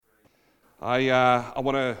I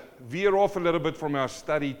want to veer off a little bit from our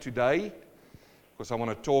study today because I want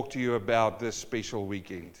to talk to you about this special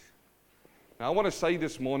weekend. Now, I want to say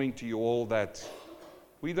this morning to you all that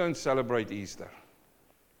we don't celebrate Easter.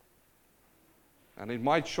 And it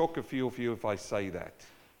might shock a few of you if I say that.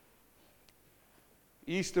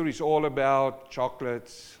 Easter is all about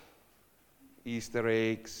chocolates, Easter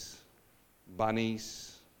eggs,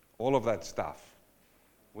 bunnies, all of that stuff.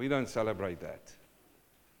 We don't celebrate that.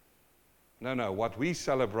 No, what we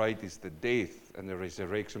celebrate is the death and the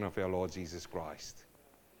resurrection of our Lord Jesus Christ.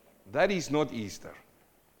 That is not Easter.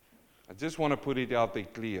 I just want to put it out there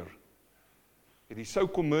clear. It is so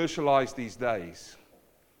commercialized these days.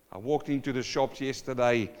 I walked into the shops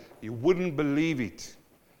yesterday, you wouldn't believe it.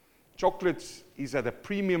 Chocolates is at a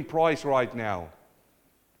premium price right now.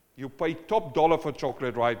 You pay top dollar for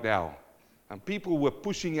chocolate right now. And people were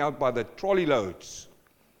pushing out by the trolley loads.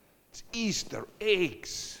 It's Easter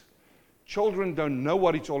eggs. Children don't know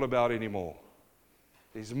what it's all about anymore.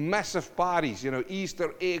 There's massive parties,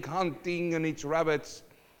 Easter egg hunting and it's rabbits.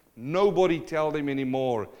 Nobody tell them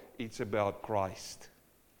anymore it's about Christ.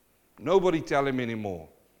 Nobody tell them anymore.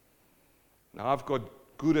 Now I've got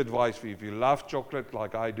good advice for you. If you love chocolate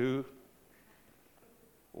like I do,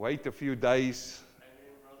 wait a few days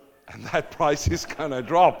and that price is going to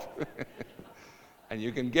drop. And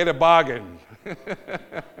you can get a bargain.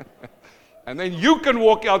 And then you can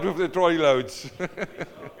walk out with the trolley loads.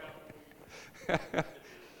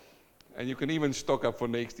 And you can even stock up for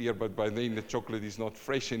next year, but by then the chocolate is not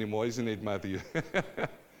fresh anymore, isn't it, Matthew?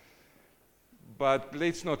 But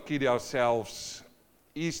let's not kid ourselves.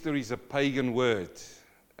 Easter is a pagan word.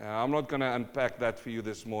 I'm not going to unpack that for you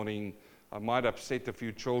this morning. I might upset a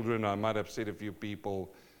few children, I might upset a few people,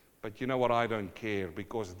 but you know what, I don't care,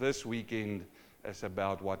 because this weekend is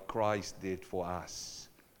about what Christ did for us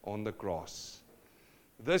on the cross.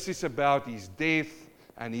 This is about His death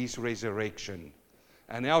and His resurrection.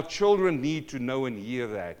 And our children need to know and hear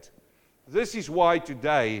that. This is why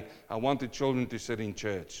today I want the children to sit in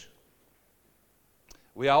church.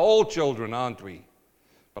 We are all children, aren't we?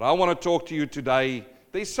 But I want to talk to you today.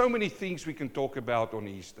 There's so many things we can talk about on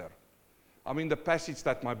Easter. I mean, the passage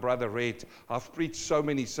that my brother read, I've preached so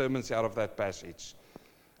many sermons out of that passage.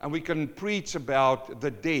 And we can preach about the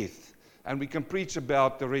death. And we can preach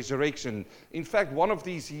about the resurrection. In fact, one of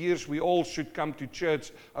these years we all should come to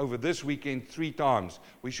church over this weekend 3 times.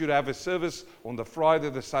 We should have a service on the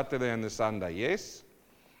Friday, the Saturday, and the Sunday, yes?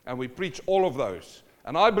 And we preach all of those.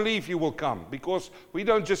 And I believe you will come, because we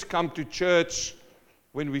don't just come to church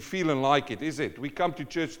when we feel and like it, is it? We come to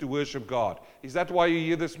church to worship God. Is that why you're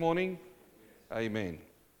here this morning? Amen.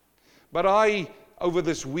 But over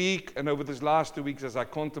this week and over this last 2 weeks, as I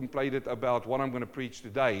contemplated about what I'm going to preach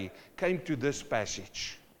today, came to this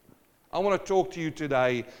passage. I want to talk to you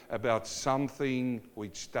today about something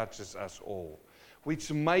which touches us all,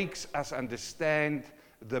 which makes us understand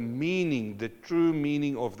the meaning, the true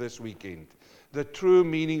meaning of this weekend, the true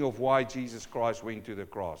meaning of why Jesus Christ went to the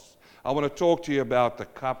cross. I want to talk to you about the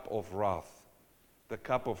cup of wrath, the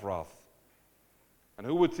cup of wrath. And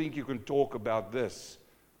who would think you can talk about this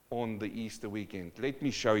on the Easter weekend? Let me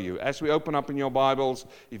show you. As we open up in your Bibles,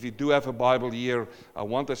 if you do have a Bible here, I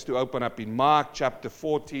want us to open up in Mark chapter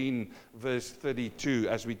 14, verse 32,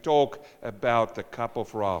 as we talk about the cup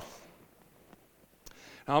of wrath.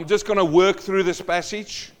 Now, I'm just going to work through this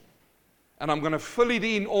passage, and I'm going to fill it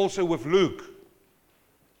in also with Luke,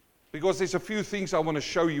 because there's a few things I want to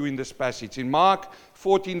show you in this passage. In Mark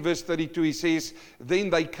 14, verse 32, he says, "Then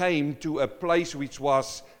they came to a place which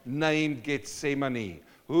was named Gethsemane."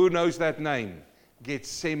 Who knows that name?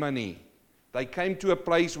 Gethsemane. They came to a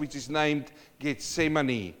place which is named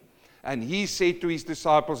Gethsemane. And he said to his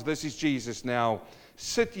disciples, this is Jesus now,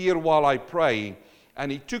 "Sit here while I pray."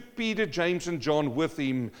 And he took Peter, James, and John with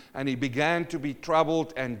him, and he began to be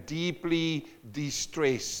troubled and deeply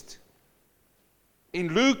distressed.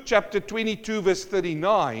 In Luke chapter 22, verse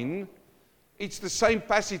 39, it's the same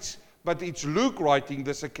passage, but it's Luke writing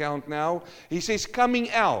this account now. He says, coming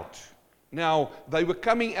out. Now, they were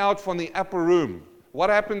coming out from the upper room. What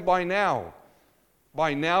happened by now?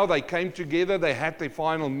 By now, they came together, they had their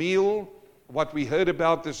final meal, what we heard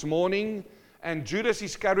about this morning, and Judas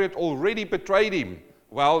Iscariot already betrayed him.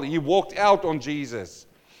 Well, he walked out on Jesus.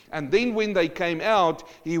 And then when they came out,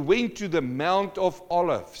 he went to the Mount of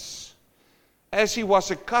Olives, as he was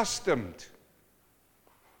accustomed.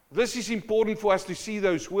 This is important for us to see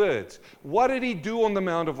those words. What did he do on the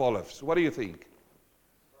Mount of Olives? What do you think?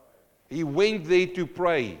 He went there to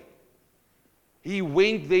pray. He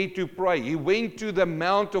went there to pray. He went to the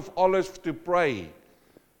Mount of Olives to pray.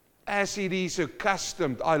 As it is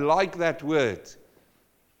accustomed. I like that word.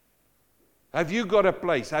 Have you got a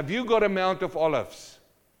place? Have you got a Mount of Olives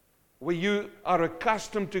where you are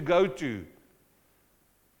accustomed to go to?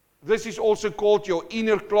 This is also called your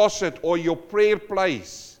inner closet or your prayer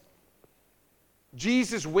place.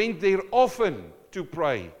 Jesus went there often to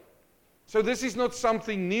pray. So this is not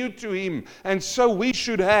something new to him. And so we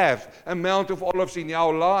should have a Mount of Olives in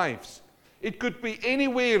our lives. It could be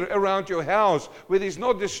anywhere around your house where there's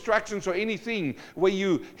no distractions or anything, where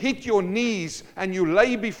you hit your knees and you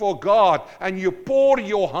lay before God and you pour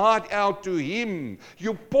your heart out to him.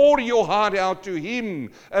 You pour your heart out to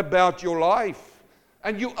him about your life.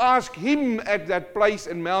 And you ask him at that place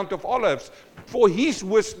in Mount of Olives for his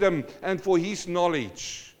wisdom and for his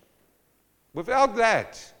knowledge. Without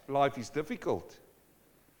that, life is difficult.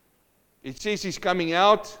 It says he's coming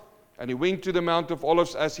out, and he went to the Mount of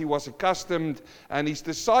Olives as he was accustomed, and his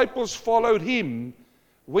disciples followed him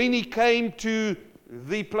when he came to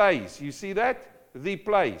the place. You see that? The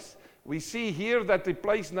place. We see here that the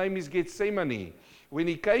place name is Gethsemane. When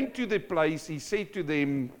he came to the place, he said to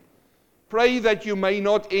them, "Pray that you may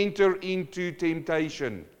not enter into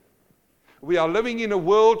temptation." We are living in a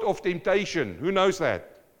world of temptation. Who knows that?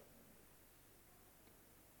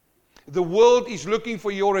 The world is looking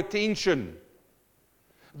for your attention.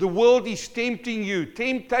 The world is tempting you.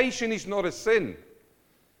 Temptation is not a sin.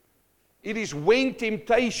 It is when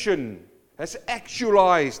temptation has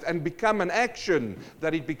actualized and become an action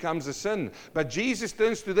that it becomes a sin. But Jesus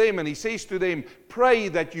turns to them and he says to them, "Pray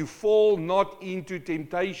that you fall not into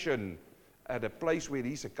temptation," at a place where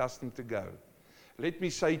he's accustomed to go. Let me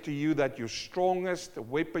say to you that your strongest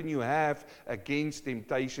weapon you have against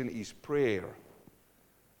temptation is prayer.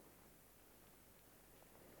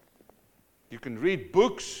 You can read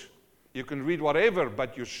books, you can read whatever,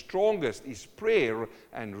 but your strongest is prayer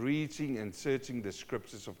and reading and searching the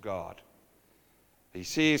scriptures of God. He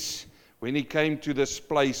says, when he came to this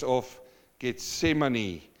place of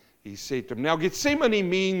Gethsemane, he said to him, now Gethsemane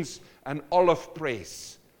means an olive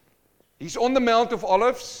press. He's on the Mount of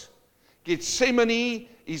Olives. Gethsemane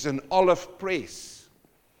is an olive press.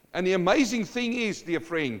 And the amazing thing is, dear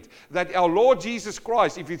friend, that our Lord Jesus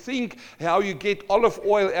Christ, if you think how you get olive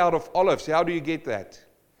oil out of olives, how do you get that?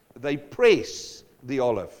 They press the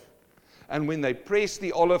olive. And when they press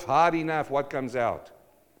the olive hard enough, what comes out?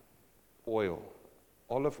 Oil.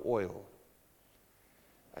 Olive oil.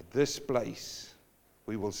 At this place,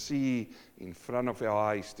 we will see in front of our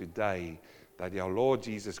eyes today that our Lord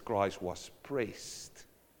Jesus Christ was pressed.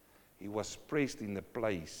 He was pressed in the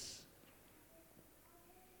place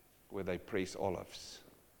where they press olives.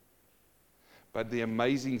 But the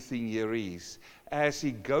amazing thing here is, as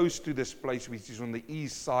he goes to this place which is on the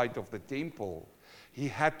east side of the temple, he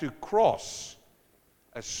had to cross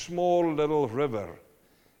a small little river.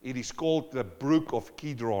 It is called the Brook of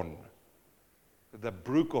Kidron. The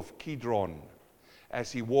Brook of Kidron. As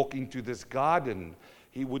he walked into this garden,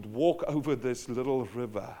 he would walk over this little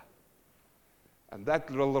river. And that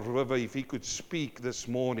little river, if he could speak this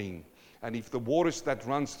morning, and if the waters that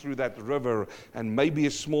runs through that river, and maybe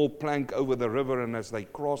a small plank over the river, and as they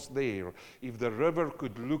cross there, if the river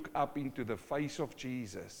could look up into the face of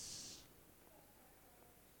Jesus,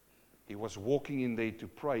 he was walking in there to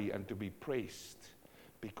pray and to be pressed,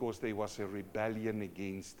 because there was a rebellion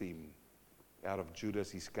against him out of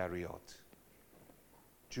Judas Iscariot.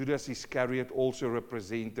 Judas Iscariot also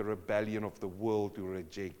represents the rebellion of the world to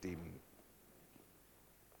reject him.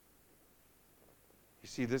 You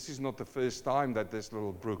see, this is not the first time that this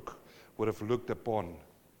little brook would have looked upon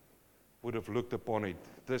it.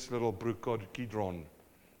 This little brook called Kidron.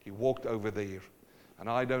 He walked over there. And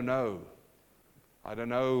I don't know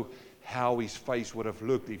how his face would have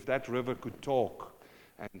looked if that river could talk.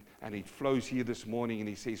 And it flows here this morning, and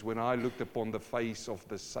he says, when I looked upon the face of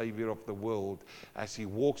the Savior of the world, as he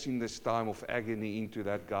walks in this time of agony into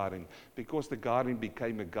that garden, because the garden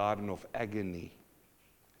became a garden of agony.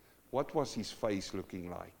 What was his face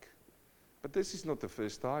looking like? But this is not the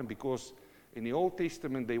first time, because in the Old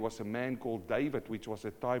Testament there was a man called David, which was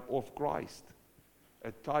a type of Christ.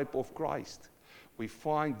 A type of Christ. We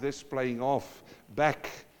find this playing off back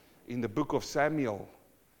in the book of Samuel.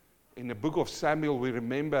 In the book of Samuel, we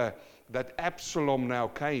remember that Absalom now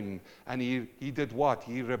came, and he did what?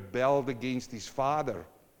 He rebelled against his father.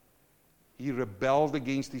 He rebelled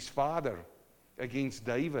against his father, against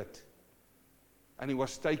David. And he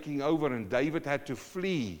was taking over, and David had to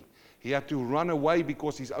flee. He had to run away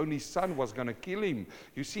because his only son was going to kill him.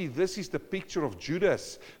 You see, this is the picture of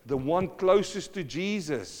Judas, the one closest to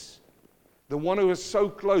Jesus. The one who was so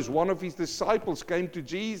close. One of his disciples came to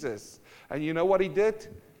Jesus. And you know what he did?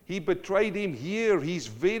 He betrayed him here, his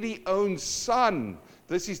very own son,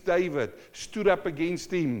 This is David, stood up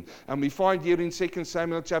against him. And we find here in 2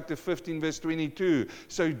 Samuel chapter 15, verse 22.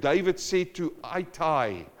 So David said to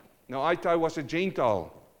Ittai. Now Ittai was a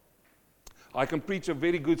Gentile. I can preach a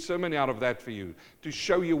very good sermon out of that for you, to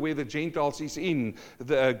show you where the Gentiles is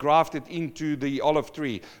grafted into the olive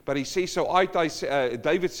tree. But he says, so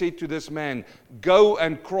David said to this man, go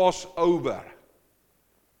and cross over.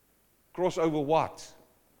 Cross over what?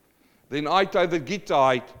 Then Ittai the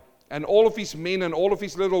Gittite and all of his men and all of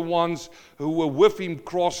his little ones who were with him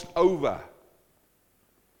crossed over.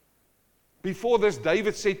 Before this,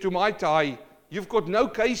 David said to Ittai, you've got no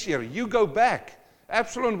case here. You go back.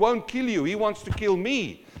 Absalom won't kill you. He wants to kill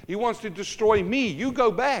me. He wants to destroy me. You go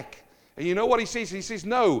back. And you know what he says? He says,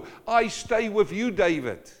 no, I stay with you,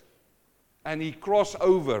 David. And he crossed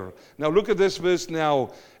over. Now look at this verse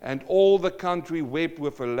now. And all the country wept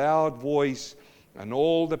with a loud voice, and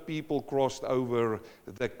all the people crossed over.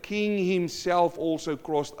 The king himself also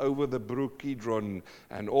crossed over the brook Kidron,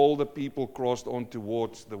 and all the people crossed on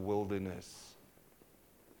towards the wilderness.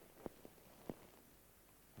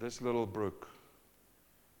 This little brook,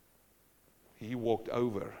 he walked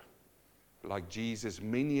over, like Jesus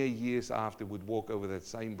many years after would walk over that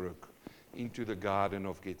same brook into the Garden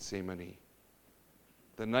of Gethsemane.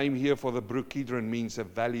 The name here for the brook Kidron means a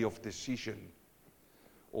valley of decision,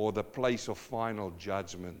 or the place of final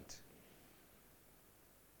judgment.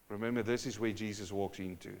 Remember, this is where Jesus walks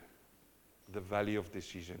into, the valley of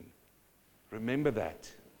decision. Remember that,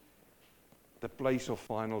 the place of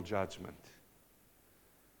final judgment.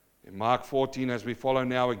 In Mark 14, as we follow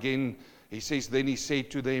now again, he says, then he said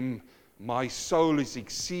to them, my soul is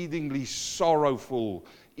exceedingly sorrowful,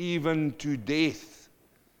 even to death.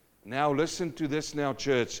 Now listen to this now,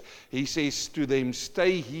 church. He says to them,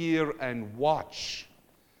 stay here and watch.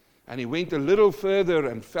 And he went a little further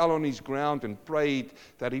and fell on his ground and prayed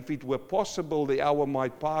that if it were possible, the hour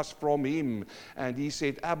might pass from him. And he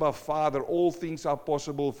said, Abba, Father, all things are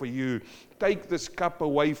possible for you. Take this cup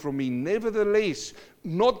away from me. Nevertheless,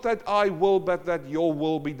 not that I will, but that your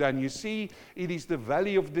will be done. You see, it is the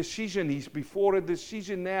valley of decision. He's before a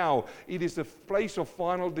decision now. It is the place of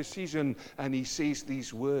final decision. And he says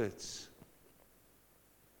these words.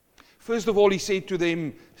 First of all, he said to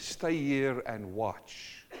them, stay here and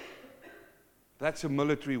watch. That's a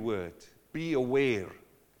military word. Be aware.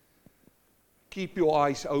 Keep your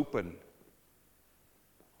eyes open.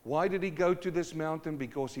 Why did he go to this mountain?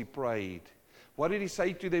 Because he prayed. What did he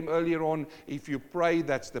say to them earlier on? If you pray,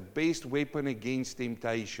 that's the best weapon against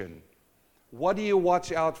temptation. What do you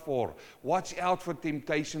watch out for? Watch out for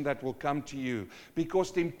temptation that will come to you.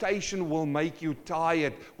 Because temptation will make you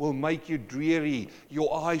tired, will make you dreary.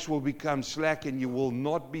 Your eyes will become slack and you will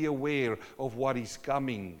not be aware of what is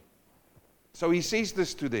coming. So he says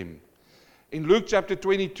this to them. In Luke chapter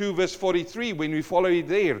 22, verse 43, when we follow it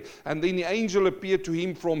there, and then the angel appeared to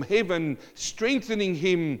him from heaven, strengthening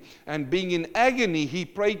him, and being in agony, he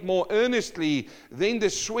prayed more earnestly. Then the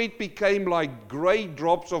sweat became like great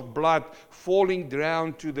drops of blood falling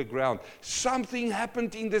down to the ground. Something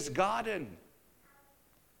happened in this garden.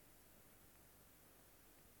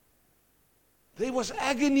 There was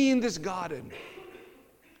agony in this garden.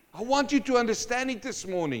 I want you to understand it this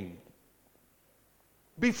morning.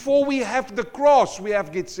 Before we have the cross, we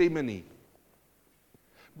have Gethsemane.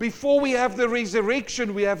 Before we have the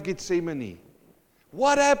resurrection, we have Gethsemane.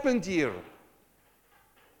 What happened here?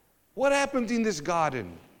 What happened in this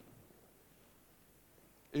garden?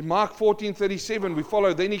 In Mark 14:37, we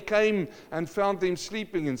follow. Then he came and found them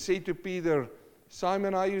sleeping and said to Peter,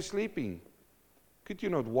 Simon, are you sleeping? Could you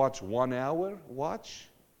not watch 1 hour? Watch.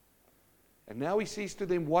 And now he says to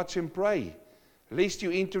them, watch and pray. Lest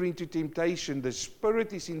you enter into temptation, the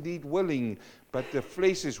spirit is indeed willing, but the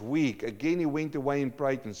flesh is weak. Again he went away and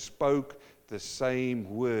prayed and spoke the same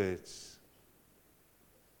words.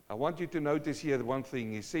 I want you to notice here one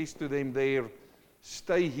thing. He says to them there,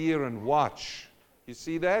 stay here and watch. You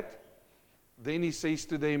see that? Then he says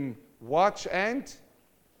to them, watch and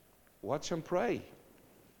pray.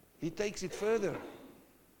 He takes it further.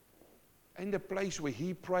 In the place where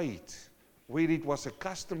he prayed, where it was a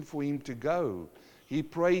custom for him to go, he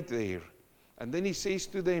prayed there. And then he says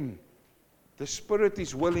to them, the spirit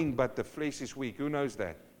is willing, but the flesh is weak. Who knows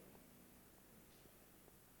that?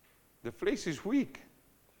 The flesh is weak.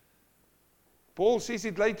 Paul says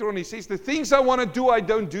it later on. He says, the things I want to do, I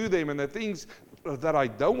don't do them. And the things that I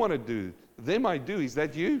don't want to do, them I do. Is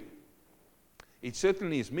that you? It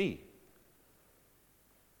certainly is me.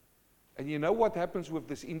 And you know what happens with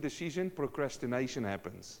this indecision? Procrastination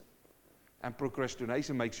happens. And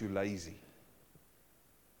procrastination makes you lazy.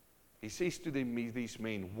 He says to them, these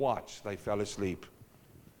men, watch. They fell asleep.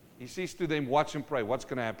 He says to them, watch and pray. What's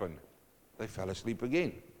going to happen? They fell asleep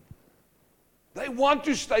again. They want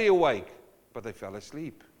to stay awake, but they fell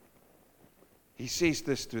asleep. He says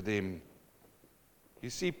this to them.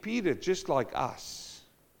 You see, Peter, just like us,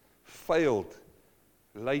 failed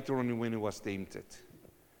later on when he was tempted.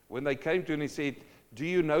 When they came to him and he said, do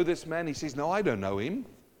you know this man? He says, no, I don't know him.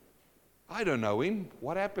 I don't know him.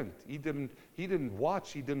 What happened? He didn't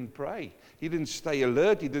watch. He didn't pray. He didn't stay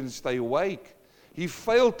alert. He didn't stay awake. He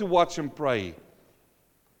failed to watch and pray.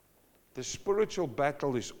 The spiritual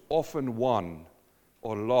battle is often won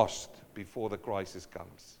or lost before the crisis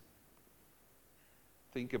comes.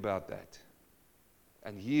 Think about that.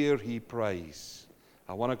 And here he prays.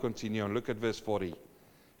 I want to continue and look at verse 40.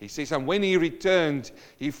 He says, and when he returned,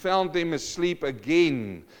 he found them asleep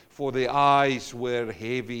again, for their eyes were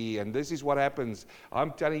heavy. And this is what happens.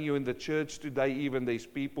 I'm telling you, in the church today, even there's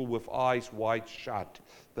people with eyes wide shut.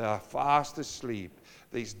 They are fast asleep.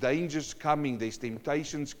 There's dangers coming. There's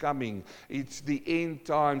temptations coming. It's the end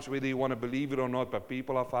times, whether you want to believe it or not, but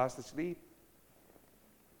people are fast asleep.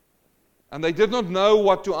 And they did not know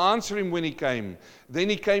what to answer him when he came. Then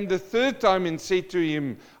he came the third time and said to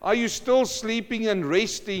him, are you still sleeping and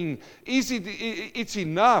resting? It's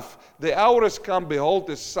enough. The hour has come. Behold,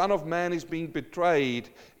 the Son of Man is being betrayed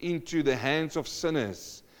into the hands of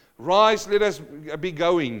sinners. Rise, let us be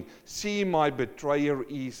going. See, my betrayer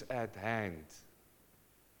is at hand.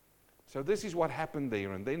 So this is what happened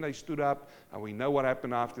there. And then they stood up, and we know what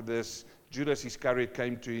happened after this. Judas Iscariot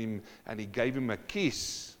came to him, and he gave him a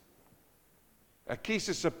kiss. A kiss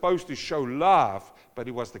is supposed to show love, but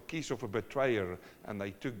it was the kiss of a betrayer, and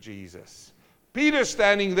they took Jesus. Peter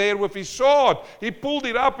standing there with his sword. He pulled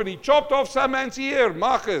it up and he chopped off some man's ear.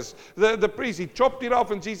 Malchus, the priest, he chopped it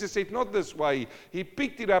off, and Jesus said, not this way. He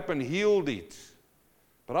picked it up and healed it.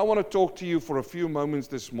 But I want to talk to you for a few moments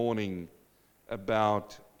this morning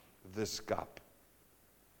about this cup.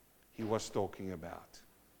 He was talking about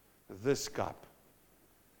this cup.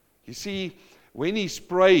 You see, when he's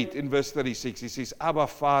prayed in verse 36, he says, Abba,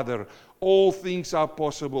 Father, all things are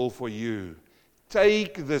possible for you.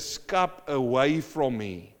 Take this cup away from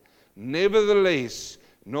me. Nevertheless,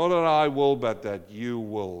 not that I will, but that you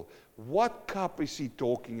will. What cup is he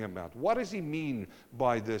talking about? What does he mean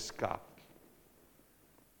by this cup?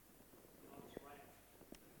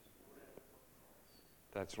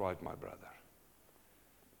 That's right, my brother.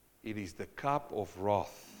 It is the cup of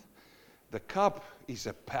wrath. The cup is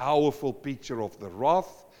a powerful picture of the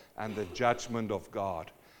wrath and the judgment of God.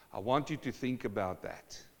 I want you to think about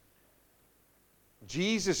that.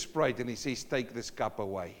 Jesus prayed and he says, take this cup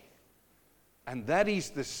away. And that is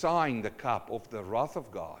the sign, the cup, of the wrath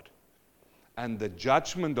of God and the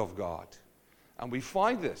judgment of God. And we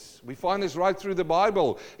find this. We find this right through the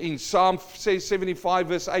Bible. In Psalm 75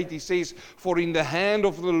 verse 8, he says, for in the hand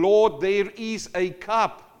of the Lord there is a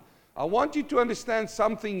cup. I want you to understand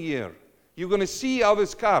something here. You're going to see how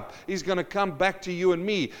this cup is going to come back to you and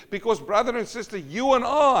me. Because, brother and sister, you and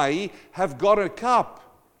I have got a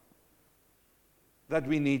cup that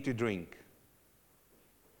we need to drink.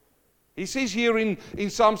 He says here in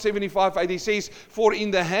Psalm 75:8, he says, for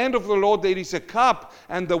in the hand of the Lord there is a cup,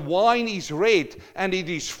 and the wine is red, and it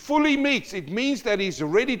is fully mixed. It means that it's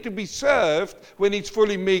ready to be served when it's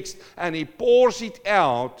fully mixed, and he pours it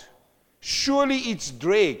out. Surely its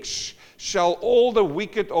dregs shall all the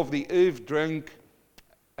wicked of the earth drain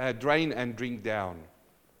and drink down.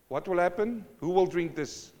 What will happen? Who will drink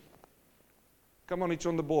this? Come on, it's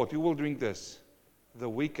on the board. Who will drink this? The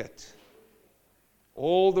wicked.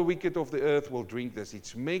 All the wicked of the earth will drink this.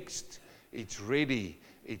 It's mixed. It's ready.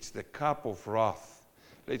 It's the cup of wrath.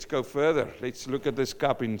 Let's go further. Let's look at this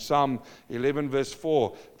cup in Psalm 11 verse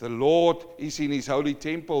 4. The Lord is in his holy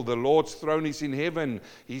temple. The Lord's throne is in heaven.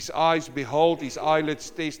 His eyes behold, his eyelids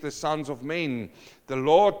test the sons of men. The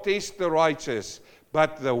Lord tests the righteous,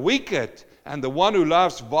 but the wicked and the one who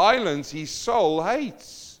loves violence, his soul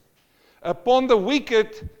hates. Upon the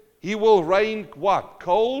wicked he will rain what?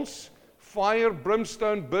 Coals, fire,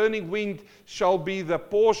 brimstone, burning wind shall be the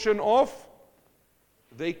portion of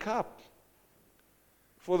their cup.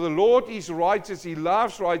 For the Lord is righteous, he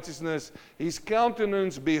loves righteousness, his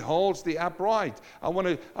countenance beholds the upright. I want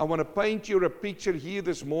to paint you a picture here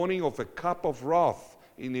this morning of a cup of wrath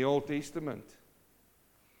in the Old Testament.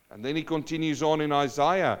 And then he continues on in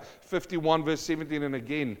Isaiah 51 verse 17, and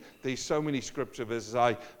again, there's so many scripture verses.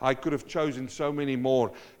 I could have chosen so many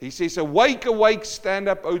more. He says, awake, awake, stand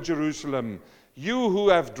up, O Jerusalem, you who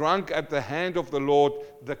have drunk at the hand of the Lord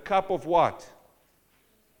the cup of what?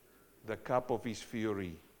 The cup of his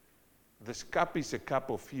fury. This cup is a cup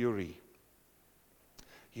of fury.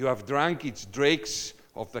 You have drunk its dregs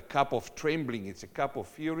of the cup of trembling. It's a cup of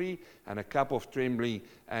fury and a cup of trembling,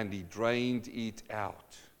 and he drained it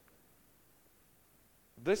out.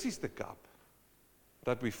 This is the cup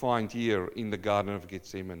that we find here in the Garden of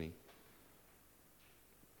Gethsemane.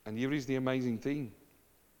 And here is the amazing thing.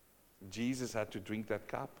 Jesus had to drink that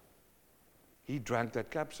cup. He drank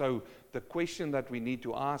that cup. So the question that we need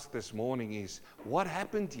to ask this morning is, what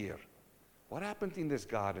happened here? What happened in this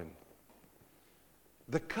garden?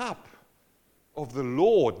 The cup of the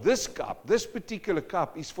Lord, this cup, this particular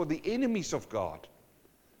cup, is for the enemies of God.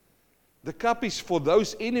 The cup is for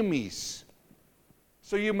those enemies.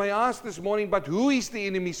 So you may ask this morning, but who is the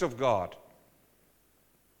enemies of God?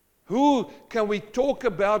 Who can we talk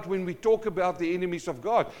about when we talk about the enemies of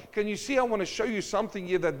God? Can you see, I want to show you something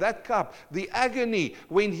here, that cup, the agony,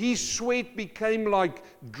 when his sweat became like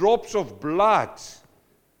drops of blood,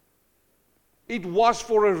 it was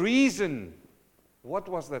for a reason. What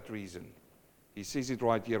was that reason? He says it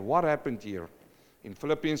right here. What happened here? In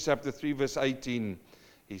Philippians chapter 3, verse 18,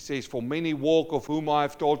 he says, "For many walk, of whom I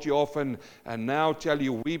have told you often, and now tell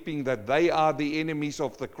you weeping, that they are the enemies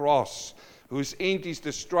of the cross, whose end is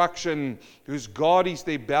destruction, whose God is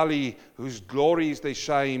their belly, whose glory is their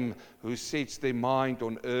shame, who sets their mind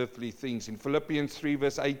on earthly things." In Philippians 3,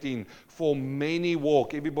 verse 18, "For many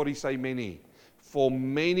walk," everybody say many, "for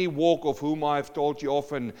many walk, of whom I have told you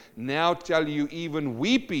often, now tell you even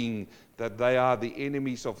weeping, that they are the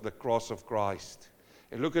enemies of the cross of Christ."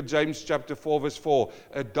 And look at James chapter 4, verse 4.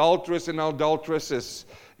 "Adulterers and adulteresses,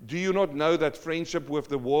 do you not know that friendship with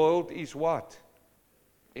the world is what?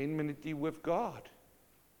 Enmity with God."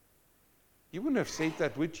 You wouldn't have said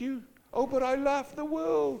that, would you? "Oh, but I love the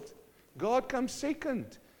world." God comes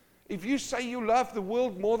second. If you say you love the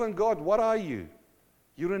world more than God, what are you?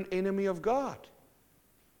 You're an enemy of God.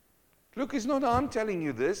 Look, it's not I'm telling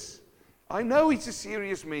you this. I know it's a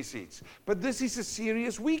serious message, but this is a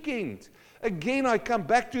serious weekend. Again, I come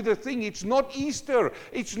back to the thing. It's not Easter.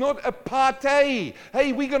 It's not a party.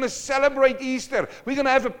 Hey, we're going to celebrate Easter. We're going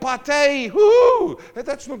to have a party. Woo!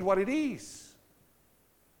 That's not what it is.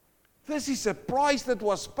 This is a price that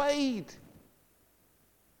was paid.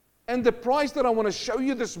 And the price that I want to show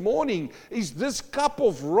you this morning is this cup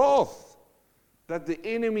of wrath that the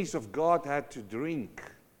enemies of God had to drink.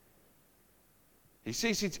 He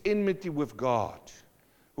says it's enmity with God.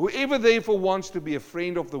 Whoever therefore wants to be a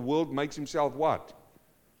friend of the world makes himself what?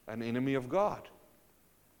 An enemy of God.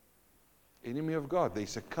 Enemy of God.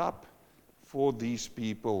 There's a cup for these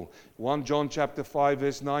people. 1 John chapter 5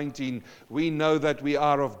 verse 19. "We know that we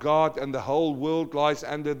are of God, and the whole world lies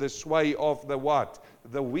under the sway of the what?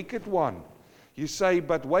 The wicked one." You say,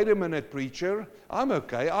 "But wait a minute, preacher. I'm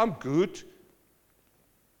okay. I'm good.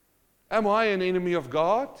 Am I an enemy of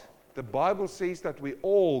God?" The Bible says that we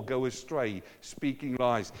all go astray, speaking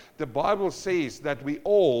lies. The Bible says that we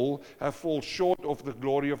all have fallen short of the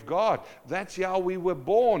glory of God. That's how we were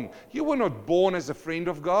born. You were not born as a friend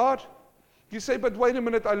of God. You say, "But wait a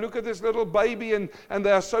minute, I look at this little baby and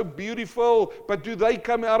they are so beautiful, but do they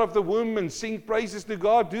come out of the womb and sing praises to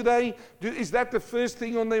God? Do they? Is that the first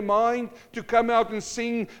thing on their mind, to come out and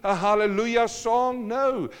sing a hallelujah song?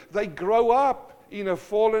 No, they grow up in a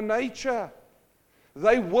fallen nature.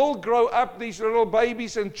 They will grow up, these little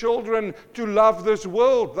babies and children, to love this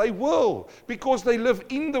world. They will, because they live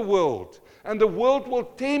in the world. And the world will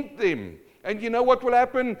tempt them. And you know what will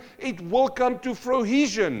happen? It will come to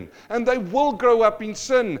fruition. And they will grow up in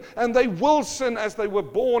sin. And they will sin as they were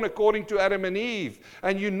born according to Adam and Eve.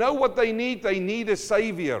 And you know what they need? They need a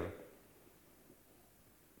Savior.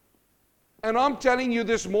 And I'm telling you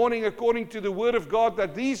this morning, according to the Word of God,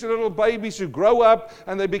 that these little babies who grow up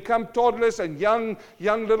and they become toddlers and young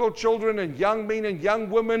little children and young men and young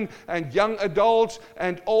women and young adults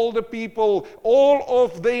and older people, all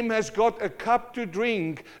of them has got a cup to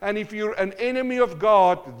drink. And if you're an enemy of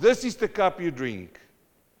God, this is the cup you drink.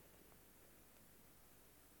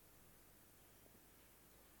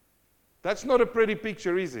 That's not a pretty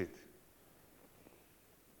picture, is it?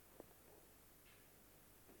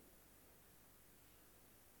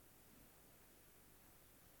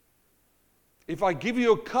 If I give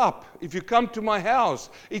you a cup, if you come to my house,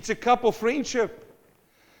 it's a cup of friendship.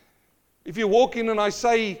 If you walk in and I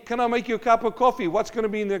say, "Can I make you a cup of coffee?" What's going to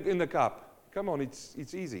be in the cup? Come on,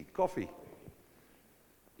 it's easy. Coffee.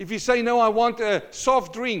 If you say, "No, I want a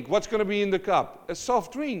soft drink," what's going to be in the cup? A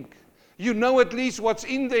soft drink. You know at least what's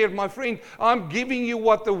in there, my friend. I'm giving you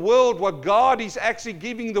what God is actually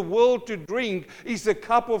giving the world to drink is a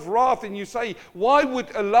cup of wrath. And you say, why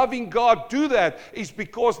would a loving God do that? It's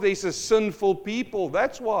because there's a sinful people.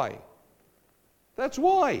 That's why. That's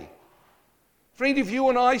why. Friend, if you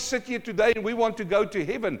and I sit here today and we want to go to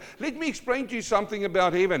heaven, let me explain to you something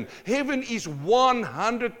about heaven. Heaven is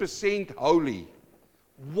 100% holy.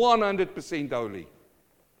 100% holy.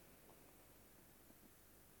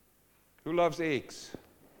 Who loves eggs?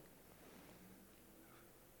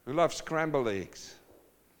 Who loves scrambled eggs?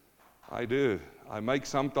 I do.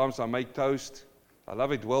 Sometimes I make toast. I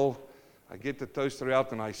love it well. I get the toaster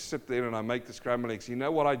out and I sit there and I make the scrambled eggs. You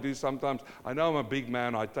know what I do sometimes? I know I'm a big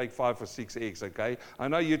man. I take 5 or 6 eggs, okay? I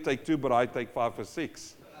know you take 2, but I take 5 or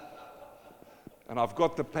 6. And I've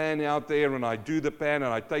got the pan out there and I do the pan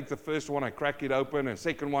and I take the first one, I crack it open, and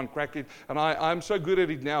second one, crack it. And I'm so good at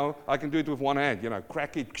it now, I can do it with one hand.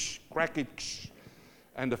 Crack it, crack it,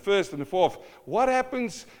 and the first and the fourth. What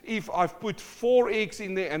happens if I've put 4 eggs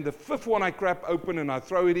in there and the 5th one I crack open and I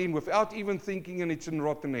throw it in without even thinking and it's a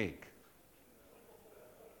rotten egg?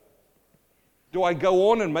 Do I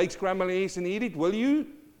go on and make scrambled eggs and eat it? Will you?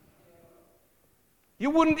 You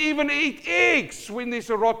wouldn't even eat eggs when there's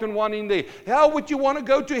a rotten one in there. How would you want to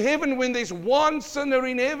go to heaven when there's one sinner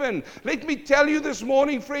in heaven? Let me tell you this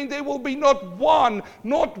morning, friend, there will be not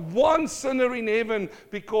one sinner in heaven,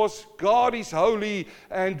 because God is holy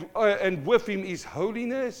and with Him is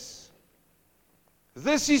holiness.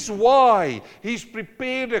 This is why He's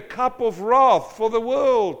prepared a cup of wrath for the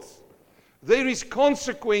world. There is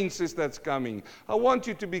consequences that's coming. I want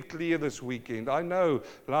you to be clear this weekend. I know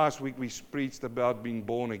last week we preached about being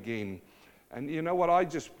born again. And you know what? I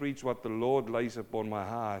just preached what the Lord lays upon my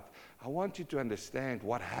heart. I want you to understand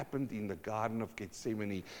what happened in the Garden of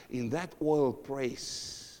Gethsemane. In that oil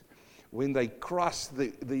press, when they crushed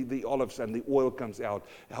the olives and the oil comes out,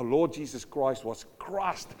 our Lord Jesus Christ was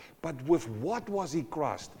crushed. But with what was He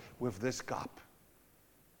crushed? With this cup.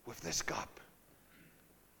 With this cup.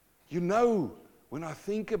 You know, when I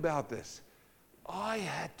think about this, I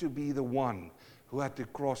had to be the one who had to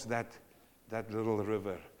cross that little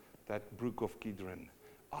river, that brook of Kidron.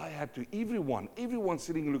 I had to, everyone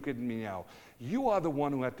sitting, look at me now. You are the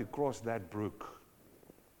one who had to cross that brook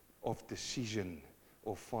of decision,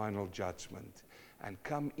 of final judgment, and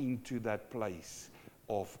come into that place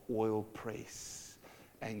of oil press.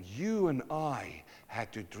 And you and I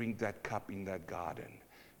had to drink that cup in that garden.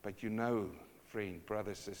 But you know, friend,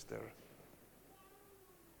 brother, sister,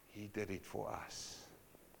 He did it for us.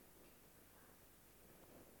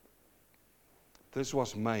 This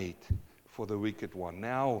was made for the wicked one.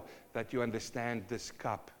 Now that you understand this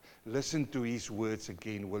cup, listen to His words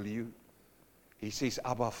again, will you? He says,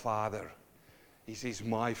 Abba, Father. He says,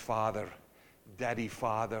 my Father, Daddy,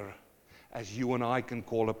 Father. As you and I can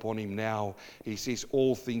call upon Him now, He says,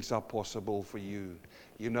 all things are possible for you.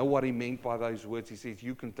 You know what He meant by those words? He says,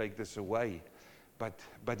 you can take this away.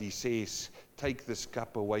 But He says, take this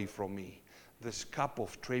cup away from me. This cup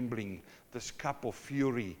of trembling, this cup of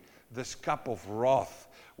fury, this cup of wrath,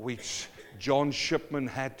 which John Shipman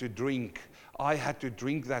had to drink. I had to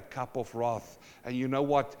drink that cup of wrath. And you know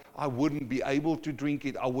what? I wouldn't be able to drink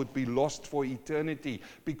it. I would be lost for eternity,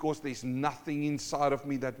 because there's nothing inside of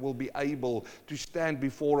me that will be able to stand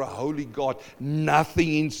before a holy God.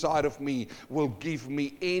 Nothing inside of me will give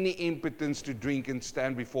me any impotence to drink and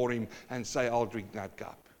stand before Him and say, I'll drink that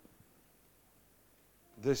cup.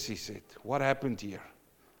 This is it. What happened here?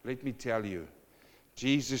 Let me tell you.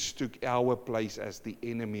 Jesus took our place as the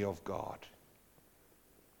enemy of God.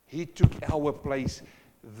 He took our place.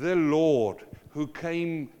 The Lord who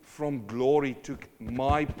came from glory took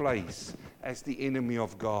my place as the enemy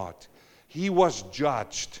of God. He was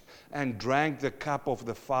judged and drank the cup of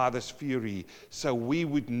the Father's fury, so we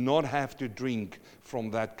would not have to drink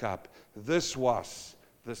from that cup. This was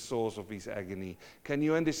the source of His agony. Can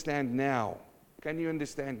you understand now? Can you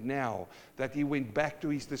understand now that He went back to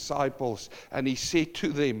His disciples and He said to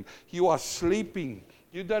them, you are sleeping.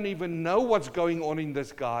 You don't even know what's going on in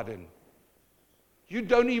this garden. You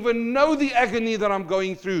don't even know the agony that I'm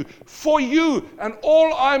going through for you. And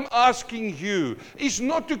all I'm asking you is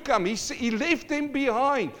not to come. He left them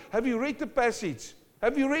behind. Have you read the passage?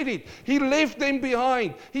 Have you read it? He left them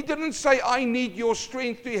behind. He didn't say, I need your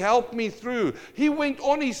strength to help me through. He went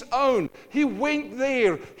on His own. He went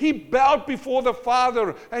there. He bowed before the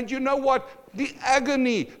Father. And you know what? The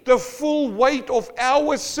agony, the full weight of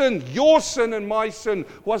our sin, your sin and my sin,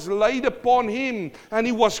 was laid upon Him. And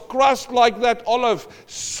He was crushed like that olive,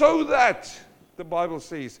 so that, the Bible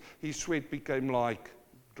says, His sweat became like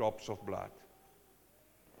drops of blood.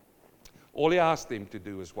 All He asked them to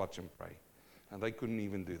do is watch and pray. And they couldn't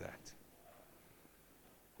even do that.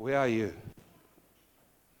 Where are you?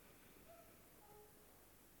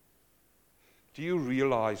 Do you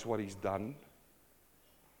realize what He's done?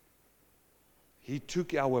 He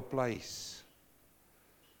took our place.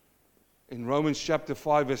 In Romans chapter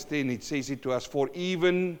 5 verse 10, it says it to us, for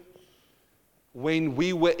even when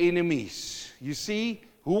we were enemies. You see,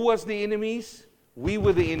 who was the enemies? We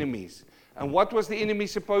were the enemies. And what was the enemy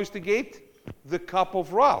supposed to get? The cup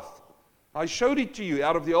of wrath. I showed it to you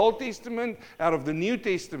out of the Old Testament, out of the New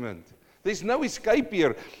Testament. There's no escape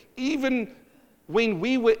here. Even when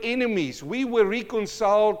we were enemies, we were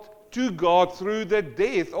reconciled to God through the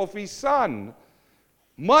death of His Son.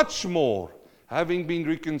 Much more, having been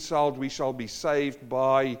reconciled, we shall be saved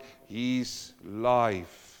by His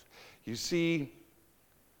life. You see,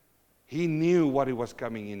 He knew what He was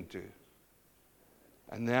coming into.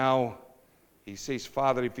 And now He says,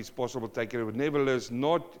 Father, if it's possible, take it away. Nevertheless,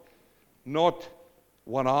 not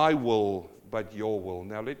what I will, but your will.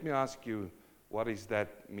 Now let me ask you, what is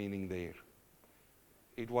that meaning there?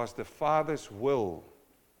 It was the Father's will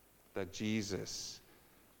that Jesus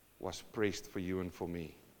was pressed for you and for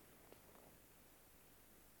me.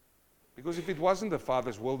 Because if it wasn't the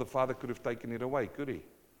Father's will, the Father could have taken it away, could He?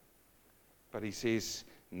 But He says,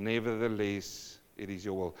 nevertheless, it is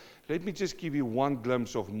your will. Let me just give you one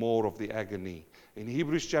glimpse of more of the agony. In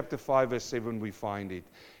Hebrews chapter 5 verse 7 we find it.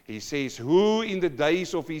 He says, who in the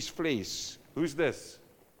days of His flesh, who's this?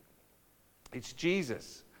 It's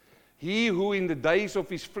Jesus. He who in the days of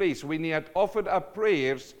His flesh, when He had offered up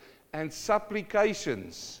prayers and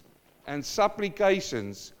supplications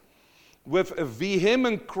with a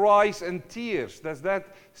vehement cries and tears. Does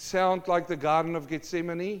that sound like the Garden of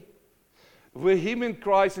Gethsemane? Vehement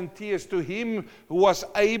cries and tears to Him who was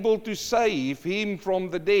able to save him from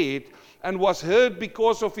the dead, and was heard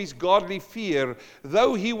because of His godly fear.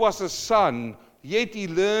 Though He was a son, yet He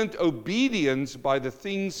learned obedience by the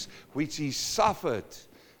things which He suffered.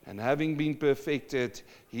 And having been perfected,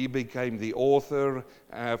 He became the author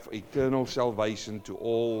of eternal salvation to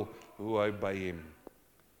all who obey Him.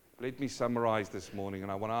 Let me summarize this morning,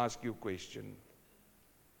 and I want to ask you a question.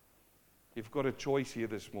 You've got a choice here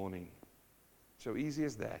this morning. So easy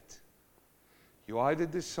as that. You either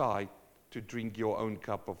decide to drink your own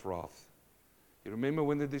cup of wrath. You remember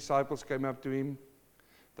when the disciples came up to Him?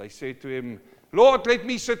 They said to Him, Lord, let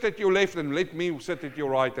me sit at your left and let me sit at your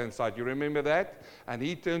right hand side. You remember that? And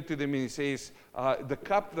He turned to them and He says, the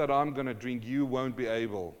cup that I'm going to drink, you won't be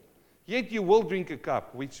able. Yet you will drink a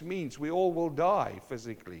cup, which means we all will die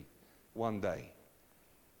physically one day.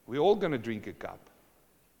 We're all going to drink a cup.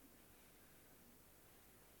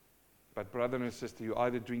 But brother and sister, you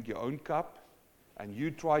either drink your own cup and you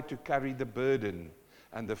try to carry the burden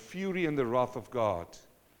and the fury and the wrath of God,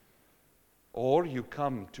 or you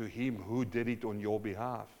come to Him who did it on your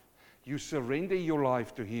behalf. You surrender your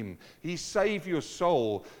life to Him. He saved your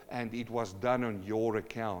soul, and it was done on your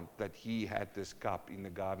account that He had this cup in the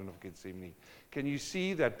Garden of Gethsemane. Can you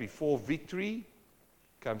see that before victory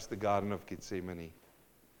comes the Garden of Gethsemane?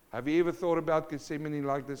 Have you ever thought about Gethsemane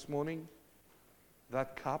like this morning?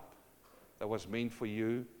 That cup that was meant for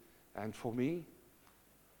you and for me?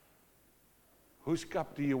 Whose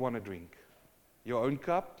cup do you want to drink? Your own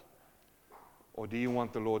cup? Or do you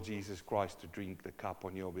want the Lord Jesus Christ to drink the cup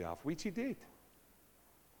on your behalf? Which He did.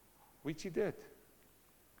 Which He did.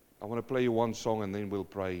 I want to play you one song and then we'll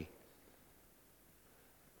pray.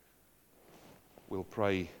 We'll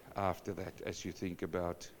pray after that as you think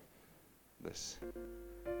about this.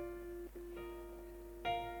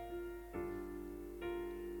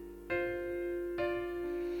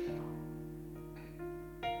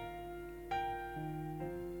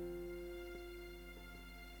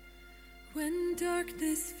 When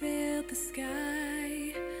darkness veiled the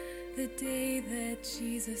sky, the day that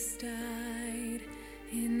Jesus died,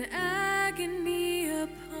 in agony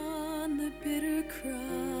upon the bitter cross,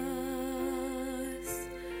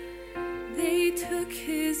 they took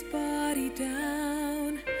His body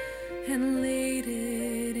down and laid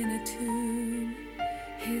it in a tomb.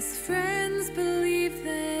 His friends believed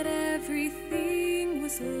that everything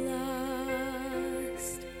was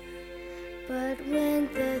lost. But when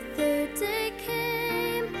the third day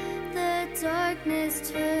came, the darkness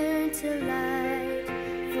turned to light.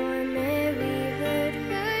 For Mary heard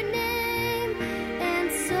her name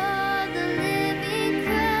and saw the living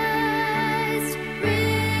Christ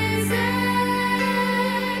risen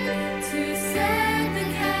to set the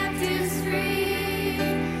captives free.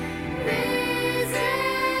 Risen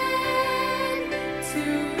to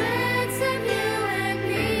ransom you and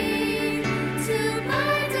me, to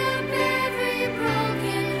bind up every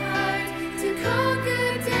broken heart, to conquer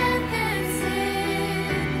death and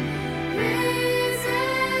sin. Risen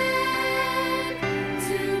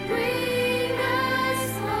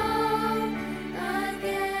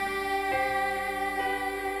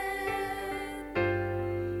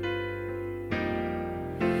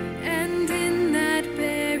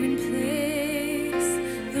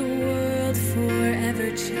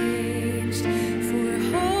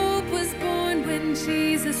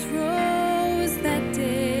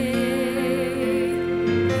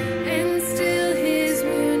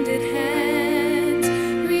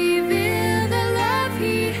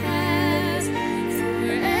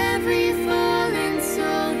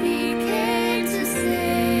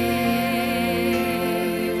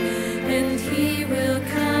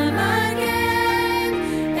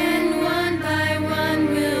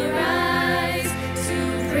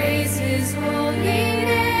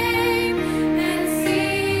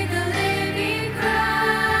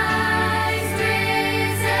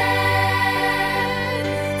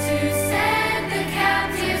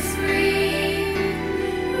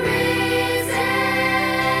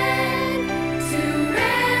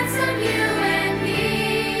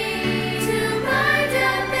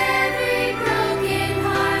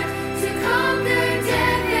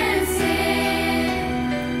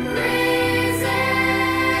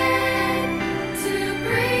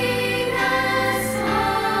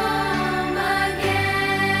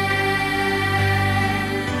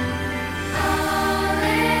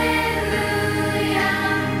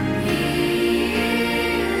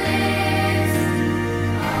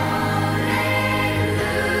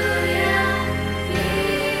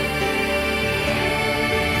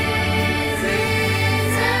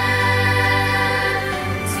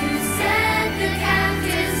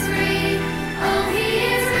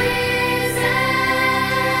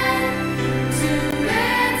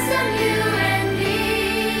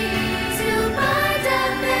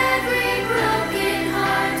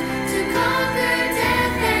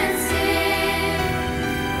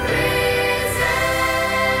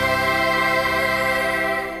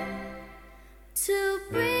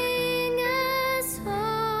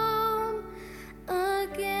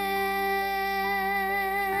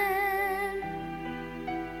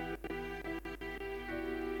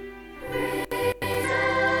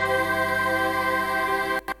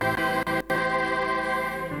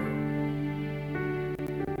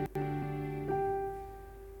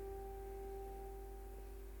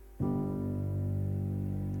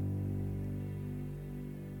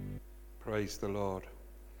Praise the Lord.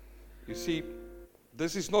 You see,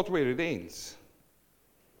 this is not where it ends.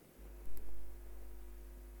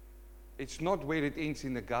 It's not where it ends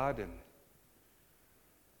in the garden.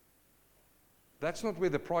 That's not where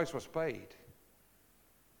the price was paid.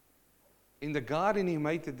 In the garden, he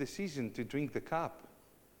made the decision to drink the cup.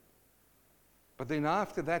 But then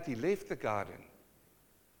after that, he left the garden.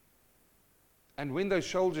 And when those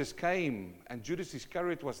soldiers came, and Judas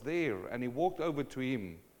Iscariot was there, and he walked over to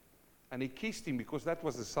him, and he kissed him because that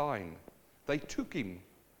was the sign. They took him,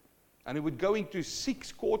 and he would go into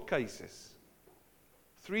 6 court cases.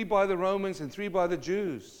 3 by the Romans and 3 by the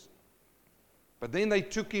Jews. But then they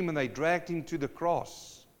took him and they dragged him to the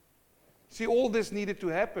cross. See, all this needed to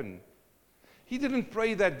happen. He didn't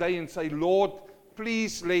pray that day and say, Lord,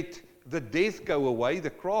 please let the death go away, the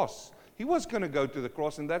cross. He was going to go to the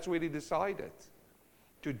cross, and that's where he decided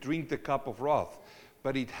to drink the cup of wrath.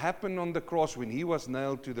 But it happened on the cross when he was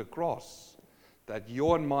nailed to the cross, that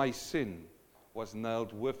your and my sin was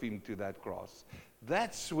nailed with him to that cross.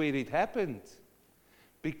 That's where it happened.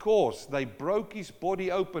 Because they broke his body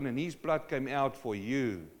open and his blood came out for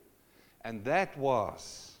you. And that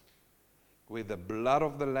was where the blood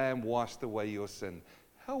of the Lamb washed away your sin.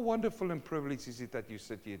 How wonderful and privileged is it that you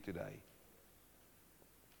sit here today?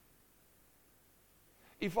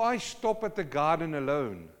 If I stop at the garden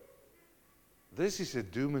alone, this is a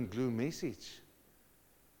doom and gloom message.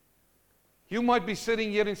 You might be sitting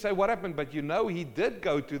here and say, what happened? But you know he did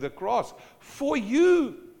go to the cross for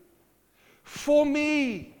you. For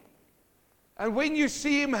me. And when you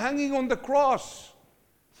see him hanging on the cross,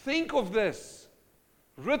 think of this.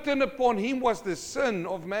 Written upon him was the sin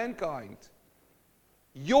of mankind.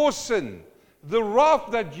 Your sin, the wrath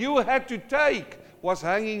that you had to take, was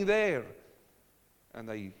hanging there. And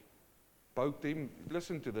they poked him.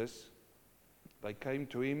 Listen to this. They came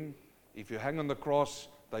to him. If you hang on the cross,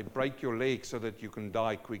 they break your leg so that you can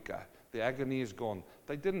die quicker. The agony is gone.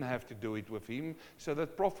 They didn't have to do it with him so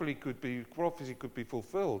that prophecy could be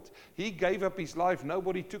fulfilled. He gave up his life.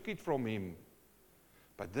 Nobody took it from him.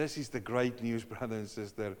 But this is the great news, brother and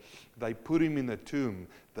sister. They put him in a tomb.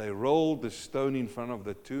 They rolled the stone in front of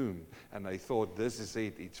the tomb. And they thought, this is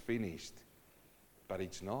it. It's finished. But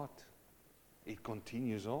it's not. It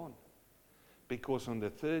continues on. Because on the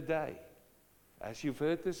 3rd day, as you've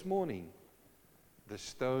heard this morning, the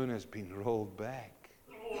stone has been rolled back.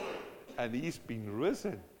 And he's been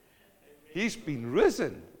risen. He's been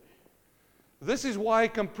risen. This is why I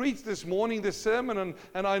can preach this morning, this sermon.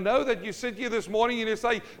 And I know that you sit here this morning and you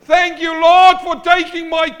say, thank you, Lord, for taking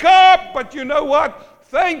my cup. But you know what?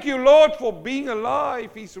 Thank you, Lord, for being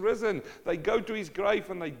alive. He's risen. They go to his grave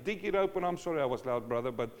and they dig it open. I'm sorry I was loud,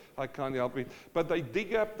 brother, but I can't help it. But they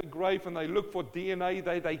dig up the grave and they look for DNA.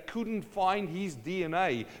 They couldn't find his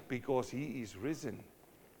DNA because he is risen.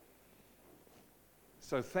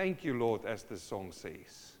 So thank you, Lord, as the song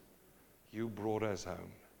says. You brought us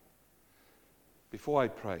home. Before I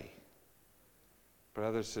pray,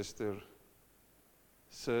 brother, sister,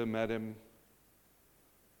 sir, madam,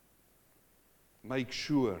 make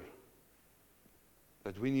sure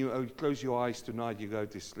that when you close your eyes tonight, you go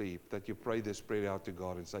to sleep, that you pray this prayer out to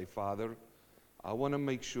God and say, Father, I want to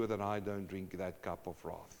make sure that I don't drink that cup of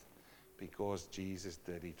wrath because Jesus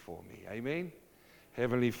did it for me. Amen?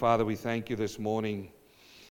 Heavenly Father, we thank you this morning